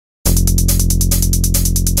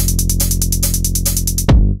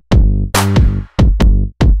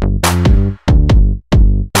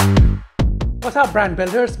What's up, brand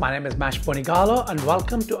builders? My name is Bonigala, and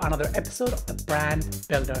welcome to another episode of the Brand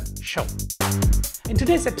Builder Show. In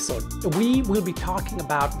today's episode, we will be talking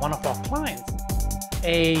about one of our clients,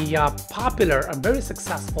 a popular and very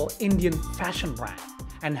successful Indian fashion brand,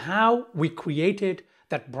 and how we created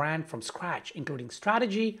that brand from scratch, including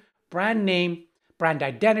strategy, brand name, brand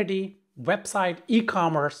identity, website,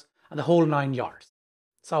 e-commerce, and the whole 9 yards.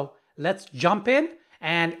 So let's jump in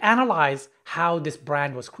and analyze how this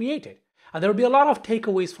brand was created. There will be a lot of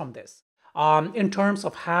takeaways from this in terms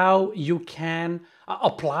of how you can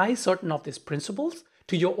apply certain of these principles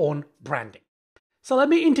to your own branding. So let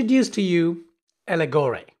me introduce to you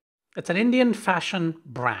Elegore. It's an Indian fashion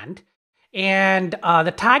brand, and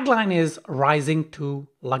the tagline is Rising to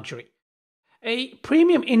Luxury. A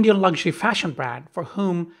premium Indian luxury fashion brand for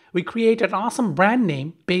whom we created an awesome brand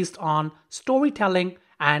name based on storytelling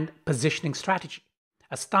and positioning strategy.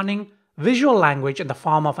 A stunning visual language in the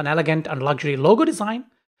form of an elegant and luxury logo design,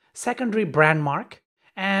 secondary brand mark,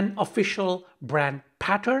 and official brand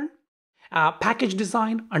pattern, package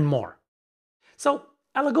design, and more. So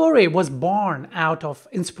Elegore was born out of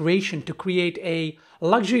inspiration to create a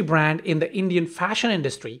luxury brand in the Indian fashion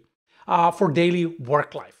industry for daily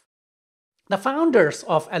work life. The founders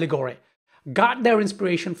of Elegore got their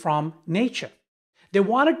inspiration from nature. They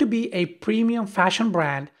wanted to be a premium fashion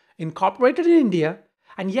brand incorporated in India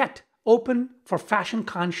and yet open for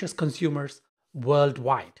fashion-conscious consumers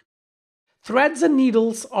worldwide. Threads and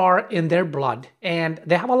needles are in their blood, and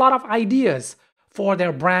they have a lot of ideas for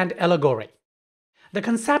their brand Elegore. The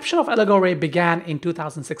conception of Elegore began in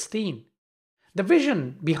 2016. The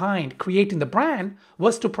vision behind creating the brand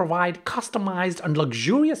was to provide customized and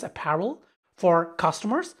luxurious apparel for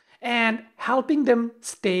customers and helping them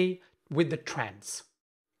stay with the trends.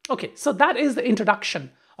 Okay, so that is the introduction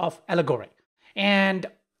of Elegore. And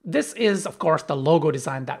this is, of course, the logo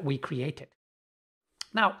design that we created.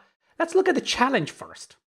 Now, let's look at the challenge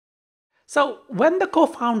first. So when the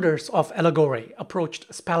co-founders of Elegore approached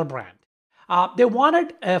Spellbrand, they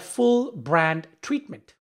wanted a full brand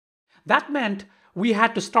treatment. That meant we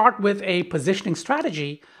had to start with a positioning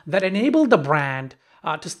strategy that enabled the brand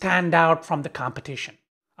to stand out from the competition.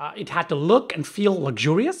 It had to look and feel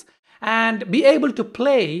luxurious and be able to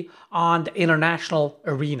play on the international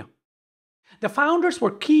arena. The founders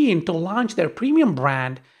were keen to launch their premium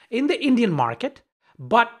brand in the Indian market,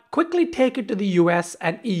 but quickly take it to the US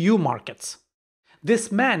and EU markets.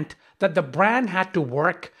 This meant that the brand had to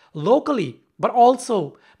work locally, but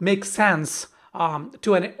also make sense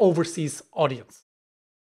to an overseas audience.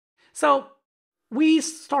 So we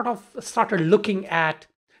started looking at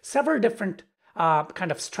several different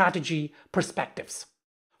kind of strategy perspectives.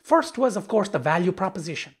 First was, of course, the value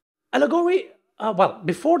proposition. Elegore,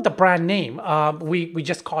 before the brand name, we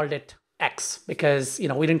just called it X because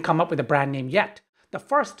we didn't come up with a brand name yet. The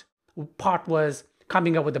first part was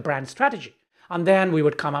coming up with a brand strategy, and then we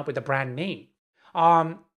would come up with a brand name.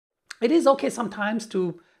 It is okay sometimes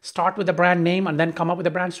to start with a brand name and then come up with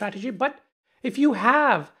a brand strategy, but if you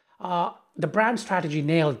have the brand strategy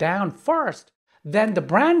nailed down first, then the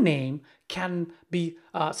brand name can be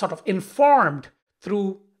sort of informed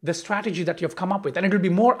through the strategy that you've come up with, and it will be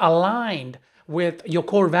more aligned with your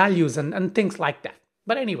core values and things like that.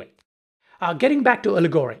 But anyway, getting back to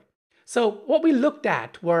Elegore. So what we looked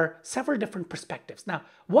at were several different perspectives. Now,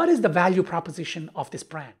 what is the value proposition of this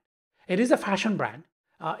brand? It is a fashion brand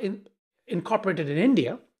incorporated in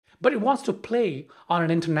India, but it wants to play on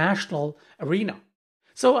an international arena.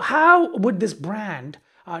 So how would this brand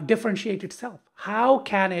differentiate itself? How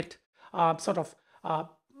can it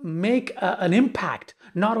make an impact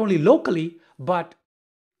not only locally, but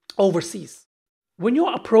overseas? When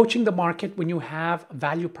you're approaching the market, when you have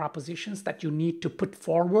value propositions that you need to put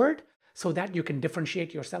forward so that you can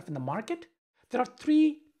differentiate yourself in the market, there are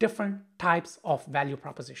three different types of value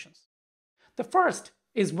propositions. The first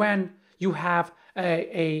is when you have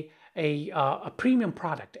a premium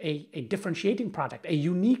product, a differentiating product, a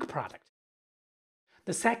unique product.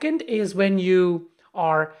 The second is when you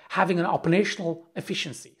are having an operational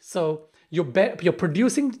efficiency. So you're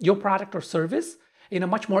producing your product or service in a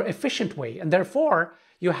much more efficient way, and therefore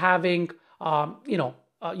you're having,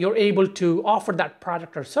 you're able to offer that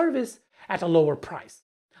product or service at a lower price.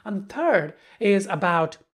 And the third is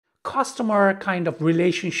about customer kind of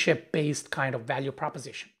relationship-based kind of value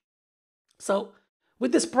proposition. So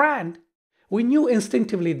with this brand, we knew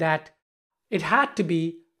instinctively that it had to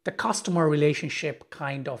be the customer relationship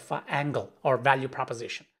kind of angle or value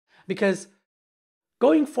proposition, because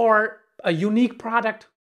going for a unique product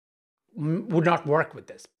would not work with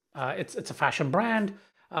this. It's a fashion brand,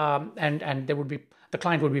 and the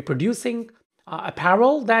client would be producing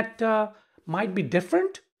apparel that might be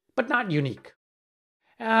different, but not unique.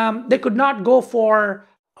 They could not go for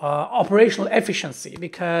operational efficiency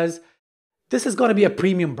because this is going to be a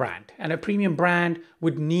premium brand, and a premium brand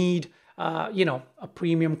would need, a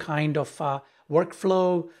premium kind of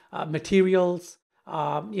workflow, materials,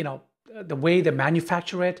 the way they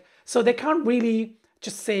manufacture it. So they can't really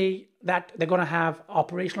just say that they're going to have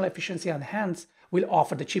operational efficiency and hence will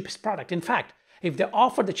offer the cheapest product. In fact, if they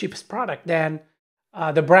offer the cheapest product, then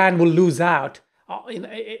the brand will lose out, on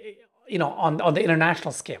the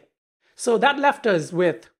international scale. So that left us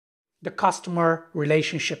with the customer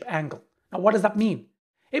relationship angle. Now, what does that mean?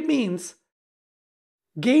 It means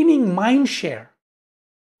gaining mind share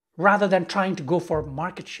rather than trying to go for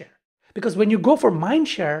market share. Because when you go for mind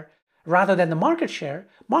share rather than the market share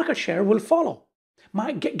will follow.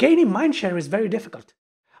 Gaining mind share is very difficult.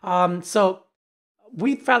 So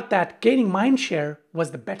we felt that gaining mind share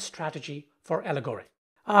was the best strategy for Elegore.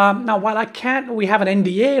 Now, while we have an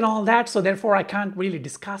NDA and all that, so therefore I can't really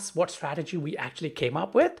discuss what strategy we actually came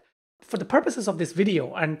up with. For the purposes of this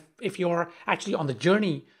video, and if you're actually on the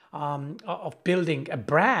journey of building a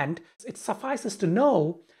brand, it suffices to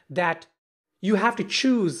know that you have to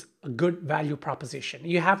choose a good value proposition.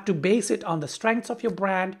 You have to base it on the strengths of your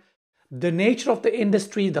brand, the nature of the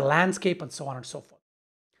industry, the landscape, and so on and so forth.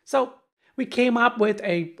 So we came up with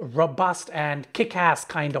a robust and kick-ass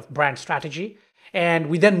kind of brand strategy, and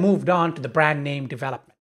we then moved on to the brand name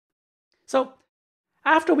development. So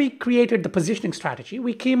after we created the positioning strategy,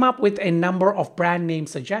 we came up with a number of brand name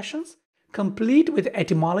suggestions, complete with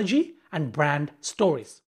etymology and brand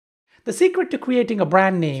stories. The secret to creating a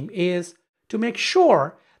brand name is to make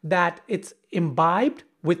sure that it's imbibed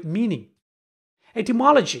with meaning.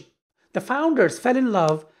 Etymology. The founders fell in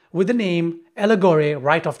love with the name Elegore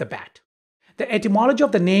right off the bat. The etymology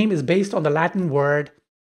of the name is based on the Latin word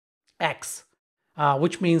ex,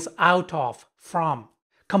 which means out of, from,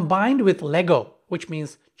 combined with lego, which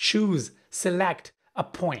means choose, select,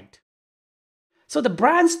 appoint. So the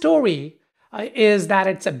brand story is that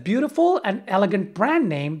it's a beautiful and elegant brand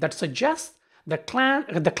name that suggests the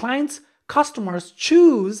client's customers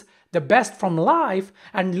choose the best from life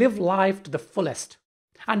and live life to the fullest.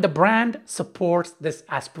 And the brand supports this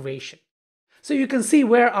aspiration. So you can see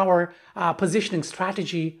where our positioning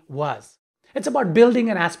strategy was. It's about building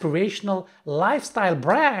an aspirational lifestyle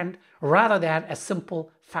brand rather than a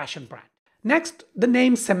simple fashion brand. Next, the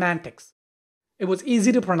name semantics. It was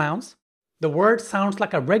easy to pronounce. The word sounds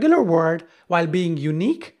like a regular word while being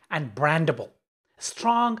unique and brandable.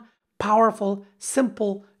 Strong, powerful,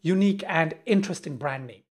 simple, unique, and interesting brand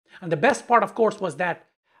name. And the best part, of course, was that,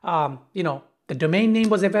 the domain name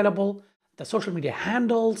was available, the social media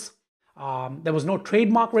handles, there was no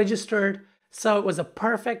trademark registered. So it was a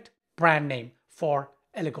perfect brand name for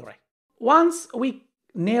Elegore. Once we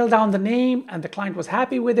nailed down the name and the client was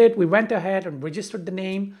happy with it, we went ahead and registered the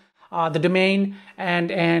name, the domain,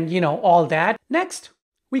 and all that. Next,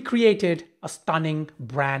 we created a stunning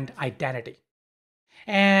brand identity.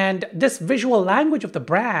 And this visual language of the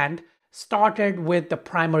brand started with the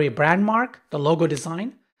primary brand mark, the logo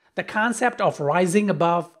design, the concept of rising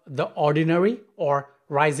above the ordinary or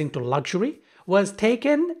rising to luxury was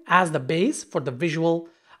taken as the base for the visual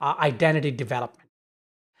identity development.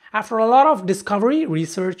 After a lot of discovery,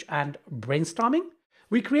 research, and brainstorming,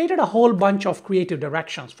 we created a whole bunch of creative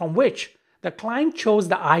directions from which the client chose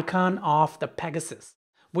the icon of the Pegasus,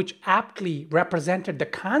 which aptly represented the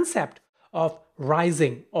concept of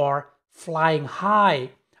rising or flying high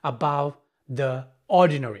above the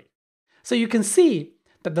ordinary. So you can see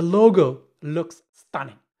that the logo looks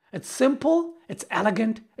stunning. It's simple, it's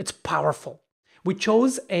elegant, it's powerful. We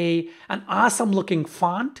chose an awesome looking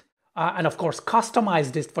font and of course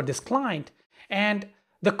customized it for this client. And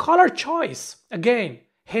the color choice, again,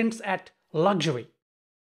 hints at luxury,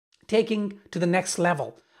 taking to the next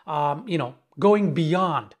level, going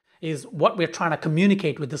beyond is what we're trying to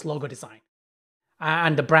communicate with this logo design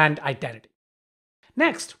and the brand identity.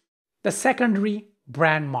 Next, the secondary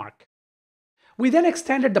brand mark. We then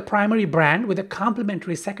extended the primary brand with a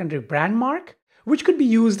complementary secondary brand mark, which could be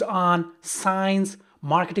used on signs,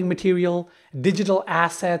 marketing material, digital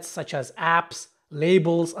assets such as apps,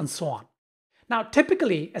 labels, and so on. Now,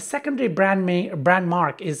 typically, a secondary brand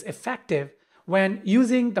mark is effective when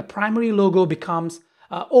using the primary logo becomes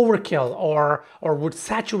overkill or would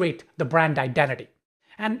saturate the brand identity.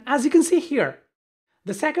 And as you can see here,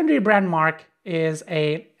 the secondary brand mark is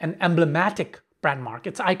an emblematic brand mark.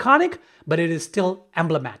 It's iconic, but it is still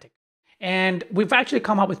emblematic. And we've actually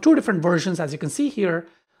come up with two different versions, as you can see here.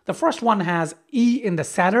 The first one has E in the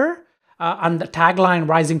center and the tagline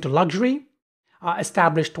rising to luxury,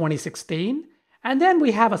 established 2016. And then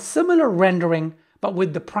we have a similar rendering, but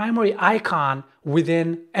with the primary icon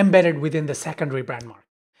embedded within the secondary brand mark.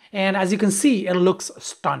 And as you can see, it looks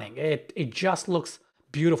stunning. It just looks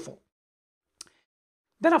beautiful.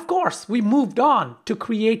 Then, of course, we moved on to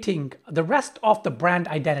creating the rest of the brand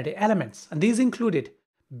identity elements. And these included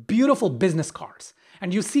beautiful business cards.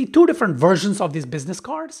 And you see two different versions of these business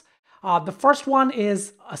cards. The first one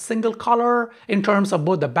is a single color in terms of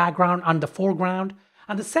both the background and the foreground.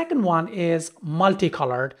 And the second one is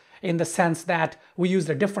multicolored in the sense that we used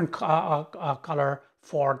a different color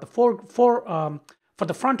for the for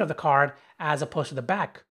the front of the card as opposed to the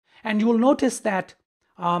back. And you will notice that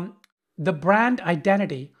the brand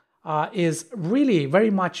identity is really very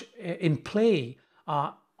much in play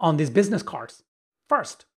on these business cards.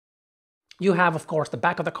 First, you have, of course, the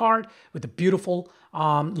back of the card with the beautiful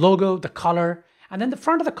logo, the color, and then the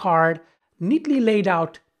front of the card, neatly laid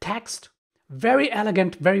out text, very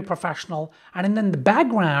elegant, very professional. And then the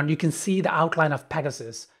background, you can see the outline of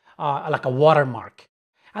Pegasus, like a watermark.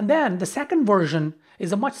 And then the second version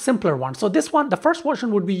is a much simpler one. So this one, the first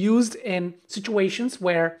version would be used in situations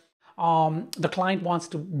where the client wants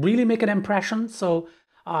to really make an impression. So,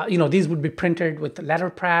 these would be printed with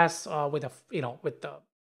letterpress, with the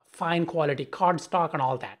fine quality cardstock and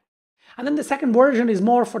all that. And then the second version is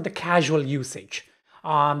more for the casual usage.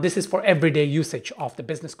 This is for everyday usage of the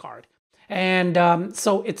business card. And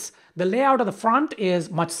so the layout of the front is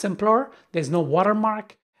much simpler. There's no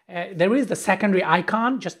watermark. There is the secondary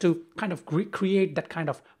icon just to kind of create that kind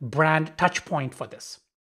of brand touch point for this.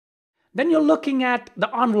 Then you're looking at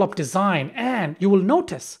the envelope design, and you will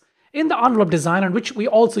notice in the envelope design, and which we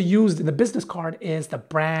also used in the business card, is the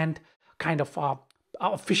brand kind of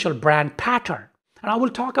official brand pattern. And I will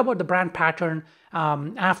talk about the brand pattern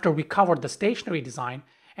after we cover the stationery design.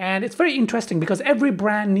 And it's very interesting because every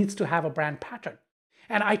brand needs to have a brand pattern.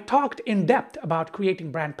 And I talked in depth about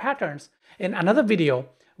creating brand patterns in another video,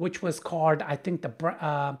 which was called, I think,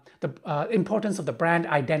 the importance of the brand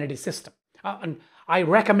identity system. And I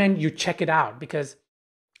recommend you check it out because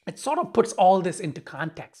it sort of puts all this into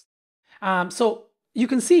context. So you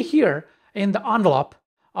can see here in the envelope,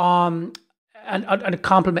 and a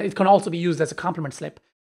complement, it can also be used as a complement slip.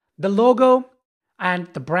 The logo and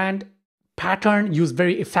the brand pattern used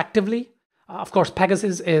very effectively. Of course,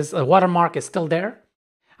 Pegasus is a watermark is still there.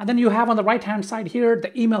 And then you have on the right-hand side here,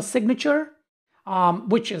 the email signature,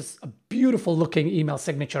 which is a beautiful looking email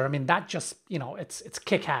signature. I mean, that just, it's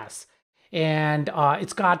kick-ass. And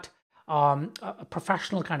it's got a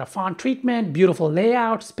professional kind of font treatment, beautiful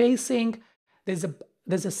layout, spacing. There's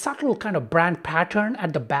a subtle kind of brand pattern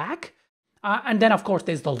at the back. And then, of course,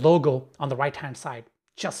 there's the logo on the right-hand side.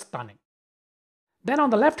 Just stunning. Then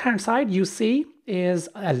on the left-hand side, you see is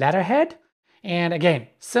a letterhead. And again,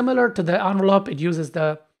 similar to the envelope, it uses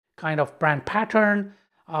the kind of brand pattern.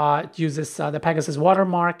 It uses the Pegasus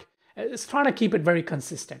watermark. It's trying to keep it very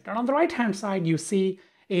consistent. And on the right-hand side, you see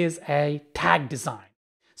is a tag design.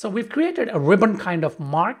 So we've created a ribbon kind of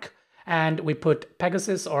mark, and we put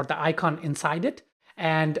Pegasus or the icon inside it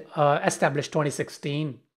and established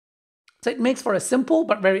 2016. So it makes for a simple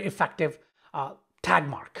but very effective tag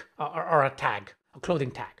mark or a tag, a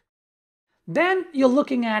clothing tag. Then you're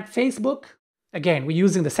looking at Facebook. Again, we're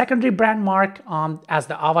using the secondary brand mark as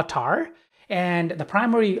the avatar and the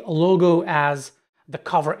primary logo as the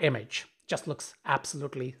cover image. Just looks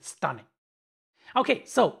absolutely stunning. Okay,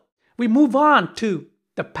 so we move on to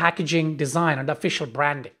the packaging design and the official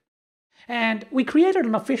branding. And we created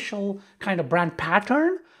an official kind of brand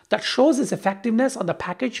pattern that shows its effectiveness on the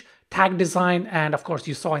package, tag design, and of course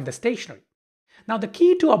you saw in the stationery. Now the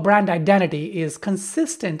key to a brand identity is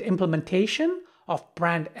consistent implementation of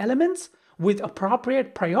brand elements with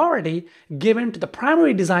appropriate priority given to the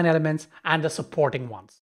primary design elements and the supporting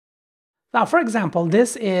ones. Now, for example,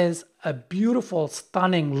 this is a beautiful,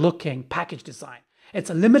 stunning looking package design. It's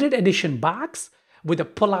a limited edition box with a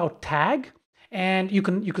pull-out tag, and you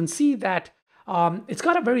can see that it's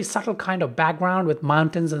got a very subtle kind of background with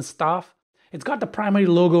mountains and stuff. It's got the primary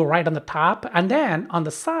logo right on the top, and then on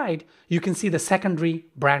the side, you can see the secondary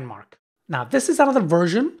brand mark. Now, this is another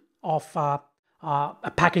version of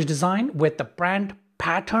a package design with the brand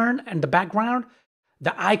pattern and the background,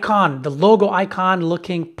 the icon, the logo icon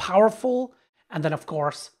looking powerful, and then of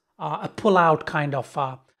course a pull-out kind of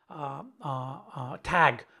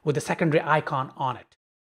tag with the secondary icon on it.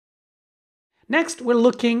 Next, we're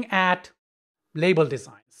looking at label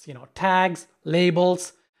designs, tags,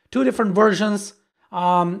 labels, two different versions,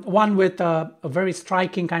 one with a very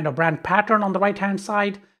striking kind of brand pattern on the right-hand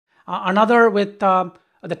side, another with the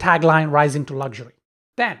tagline rising to luxury.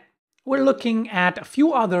 Then we're looking at a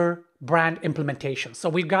few other brand implementations. So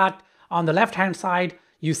we've got On the left-hand side,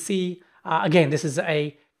 you see, again, this is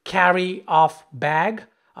a carry-off bag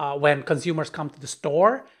when consumers come to the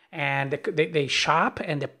store and they shop,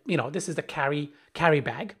 and this is the carry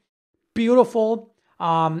bag. Beautiful.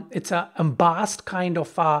 It's a embossed kind of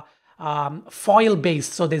foil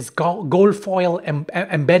based, so there's gold foil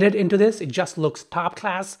embedded into this. It just looks top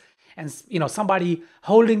class. And somebody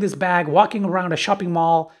holding this bag, walking around a shopping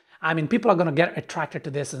mall, I mean, people are going to get attracted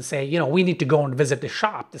to this and say, we need to go and visit the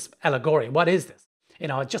shop, this allegory. What is this?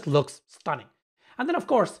 It just looks stunning. And then, of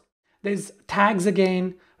course, there's tags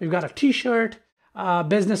again. We've got a t-shirt,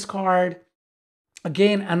 business card.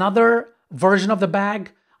 Again, another version of the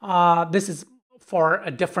bag. This is for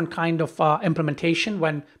a different kind of implementation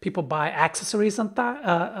when people buy accessories and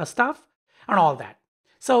stuff and all that.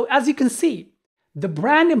 So as you can see, the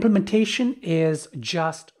brand implementation is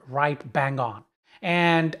just right bang on.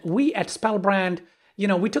 And we at Spellbrand,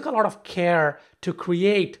 we took a lot of care to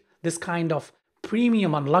create this kind of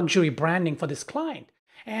premium and luxury branding for this client.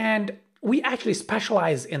 And we actually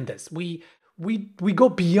specialize in this. We go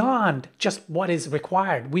beyond just what is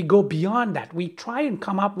required. We go beyond that. We try and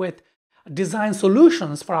come up with design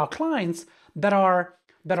solutions for our clients that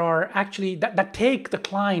take the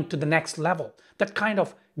client to the next level, that kind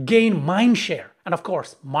of gain mind share and, of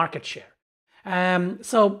course, market share.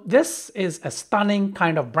 So this is a stunning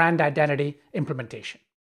kind of brand identity implementation.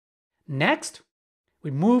 Next,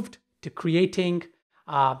 we moved to creating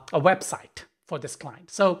a website for this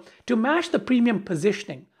client. So to match the premium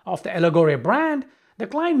positioning of the Allegoria brand, the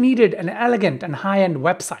client needed an elegant and high-end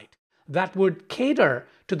website that would cater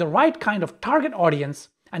to the right kind of target audience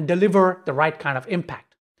and deliver the right kind of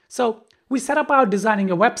impact. So we set about designing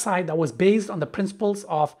a website that was based on the principles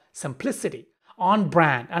of simplicity, on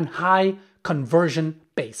brand, and high conversion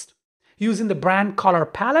based, using the brand color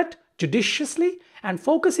palette judiciously and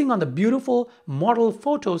focusing on the beautiful model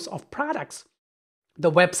photos of products.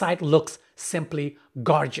 The website looks simply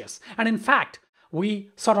gorgeous. And in fact, we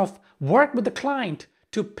sort of work with the client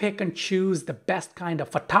to pick and choose the best kind of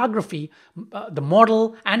photography, the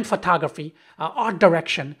model and photography, art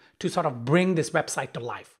direction to sort of bring this website to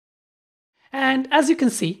life. And as you can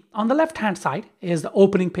see, on the left-hand side is the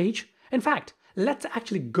opening page. In fact, let's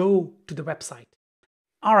actually go to the website.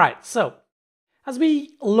 All right, so as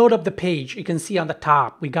we load up the page, you can see on the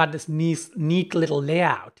top, we got this neat little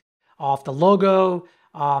layout of the logo,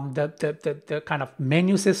 the kind of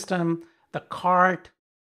menu system, the cart,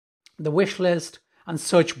 the wish list, and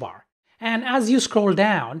search bar. And as you scroll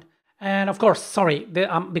down, and of course, sorry,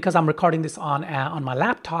 because I'm recording this on my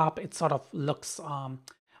laptop, it sort of looks,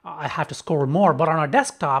 I have to scroll more, but on our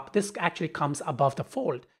desktop, this actually comes above the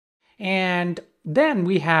fold. And then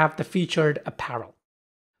we have the featured apparel.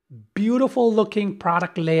 Beautiful looking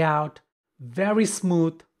product layout, very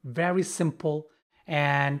smooth, very simple.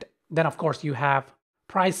 And then of course you have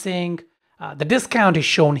pricing. The discount is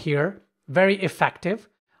shown here, very effective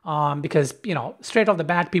because, straight off the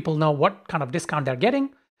bat, people know what kind of discount they're getting.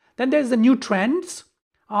 Then there's the new trends,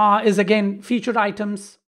 is again featured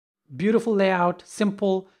items, beautiful layout,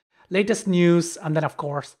 simple, latest news, and then of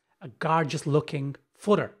course a gorgeous looking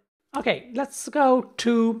footer. Okay, let's go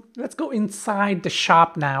inside the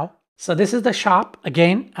shop now. So this is the shop.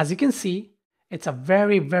 Again, as you can see, it's a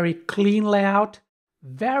very, very clean layout,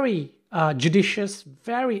 very judicious,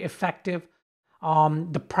 very effective.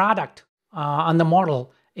 The product and the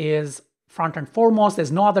model is front and foremost.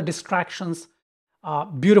 There's no other distractions.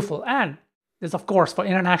 Beautiful. And there's, of course, for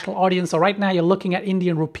international audience. So right now you're looking at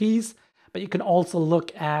Indian rupees, but you can also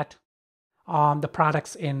look at the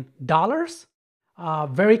products in dollars.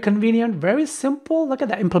 Very convenient, very simple. Look at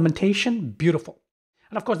the implementation, beautiful.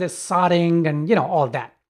 And of course, there's sorting and all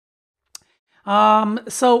that.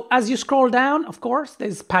 So as you scroll down, of course,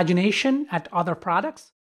 there's pagination at other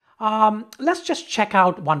products. Let's just check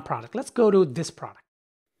out one product. Let's go to this product.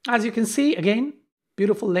 As you can see, again,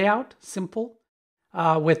 beautiful layout, simple,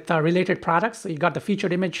 with related products. So you got the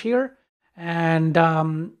featured image here. And,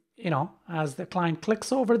 as the client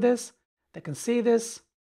clicks over this, they can see this.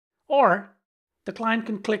 Or the client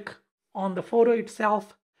can click on the photo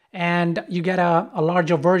itself and you get a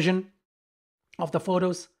larger version of the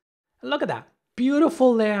photos. Look at that.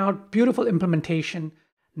 Beautiful layout, beautiful implementation,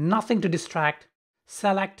 nothing to distract.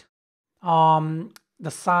 Select the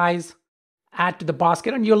size, add to the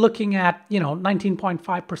basket, and you're looking at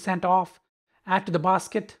 19.5% off. Add to the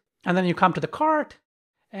basket, and then you come to the cart,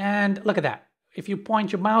 and look at that. If you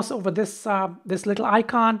point your mouse over this this little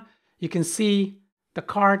icon, you can see the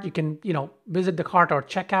cart. You can visit the cart or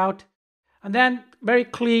check out, and then very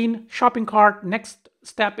clean shopping cart. Next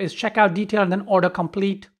step is checkout detail and then order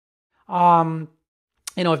complete.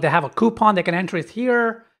 If they have a coupon, they can enter it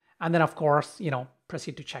here, and then of course,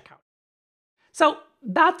 proceed to checkout. So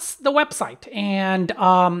that's the website. And,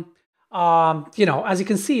 as you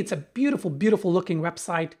can see, it's a beautiful, beautiful looking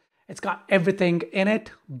website. It's got everything in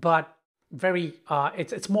it, but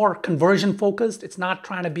it's more conversion focused. It's not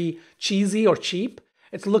trying to be cheesy or cheap.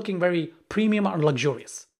 It's looking very premium and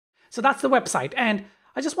luxurious. So that's the website. And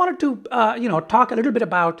I just wanted to, talk a little bit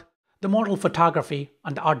about the model photography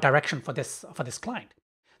and the art direction for this client.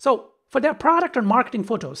 So for their product and marketing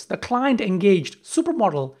photos, the client engaged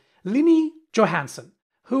supermodel Linny Johansson,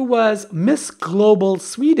 who was Miss Global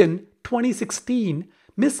Sweden 2016,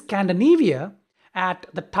 Miss Scandinavia at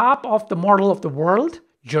the top of the Model of the World,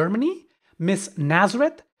 Germany, Miss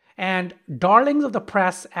Nazareth, and Darlings of the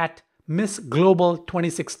Press at Miss Global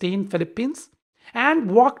 2016, Philippines,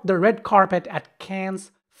 and walked the red carpet at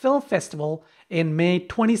Cannes Film Festival in May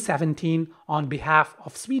 2017 on behalf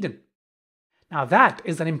of Sweden. Now that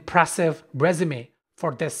is an impressive resume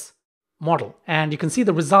for this model. And you can see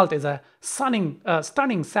the result is a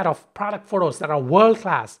stunning set of product photos that are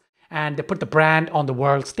world-class, and they put the brand on the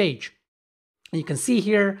world stage. And you can see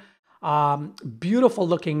here, beautiful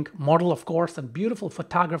looking model, of course, and beautiful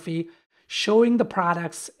photography showing the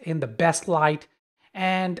products in the best light.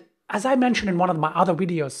 And as I mentioned in one of my other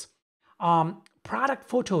videos, product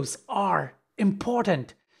photos are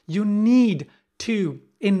important. You need to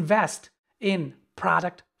invest in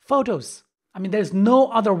product photos. I mean, there's no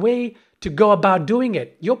other way to go about doing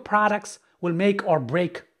it. Your products will make or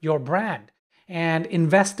break your brand. And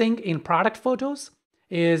investing in product photos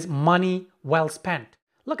is money well spent.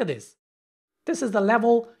 Look at this. This is the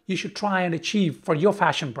level you should try and achieve for your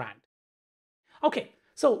fashion brand. Okay,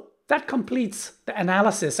 so that completes the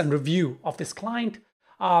analysis and review of this client.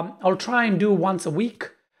 I'll try and do once a week,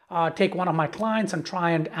 take one of my clients and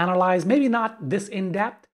try and analyze, maybe not this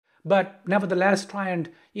in-depth, but nevertheless try and,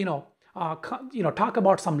 talk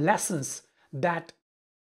about some lessons that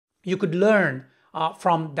you could learn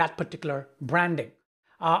from that particular branding.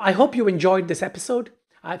 I hope you enjoyed this episode.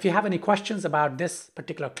 If you have any questions about this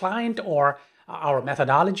particular client or our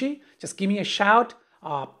methodology, just give me a shout,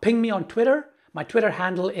 ping me on Twitter. My Twitter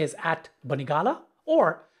handle is @Bonigala,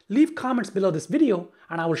 or leave comments below this video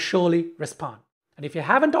and I will surely respond. And if you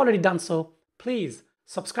haven't already done so, please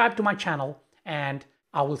subscribe to my channel and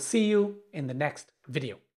I will see you in the next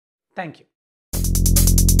video. Thank you.